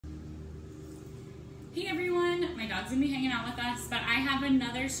Hey everyone, my dog's gonna be hanging out with us, but I have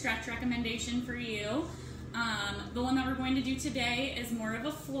another stretch recommendation for you. The one that we're going to do today is more of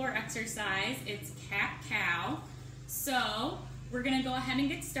a floor exercise. It's cat-cow. So we're gonna go ahead and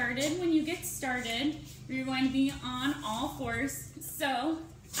get started. When you get started, you're going to be on all fours. So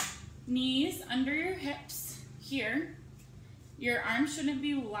knees under your hips here. Your arms shouldn't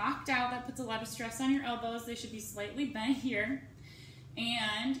be locked out. That puts a lot of stress on your elbows. They should be slightly bent here.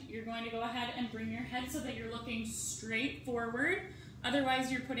 And you're going to go ahead and bring your head so that you're looking straight forward. Otherwise,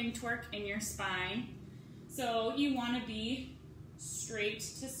 you're putting torque in your spine. So you want to be straight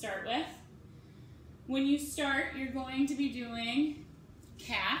to start with. When you start, you're going to be doing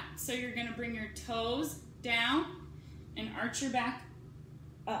cat. So you're going to bring your toes down and arch your back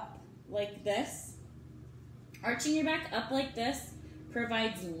up like this. Arching your back up like this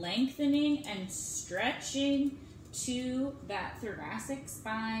provides lengthening and stretching to that thoracic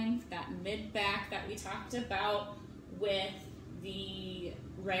spine, that mid-back that we talked about with the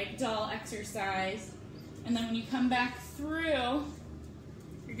ragdoll exercise. And then when you come back through,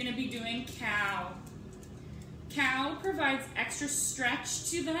 you're going to be doing cow. Cow provides extra stretch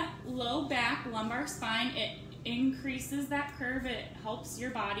to that low back, lumbar spine. It increases that curve. It helps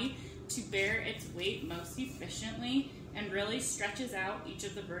your body to bear its weight most efficiently and really stretches out each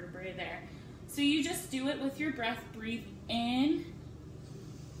of the vertebrae there. So you just do it with your breath. Breathe in,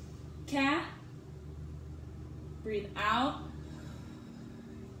 cat. Breathe out,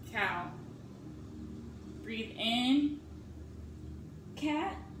 cow. Breathe in,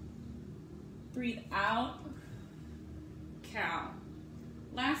 cat. Breathe out, cow.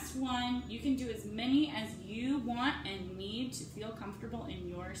 Last one, you can do as many as you want and need to feel comfortable in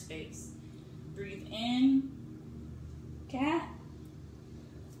your space. Breathe in, cat.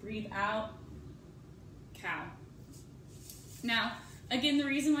 Breathe out, cow. Now, again, the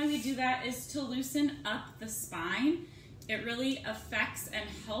reason why we do that is to loosen up the spine. It really affects and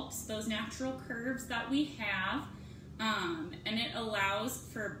helps those natural curves that we have, and it allows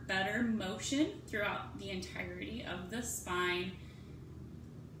for better motion throughout the entirety of the spine.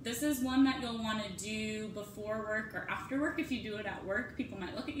 This is one that you'll want to do before work or after work. If you do it at work, people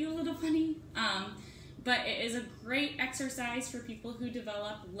might look at you a little funny. But it is a great exercise for people who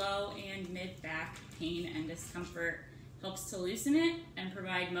develop low and mid-back pain and discomfort. Helps to loosen it and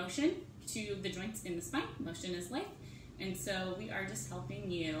provide motion to the joints in the spine. Motion is life. And so we are just helping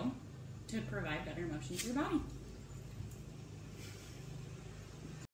you to provide better motion to your body.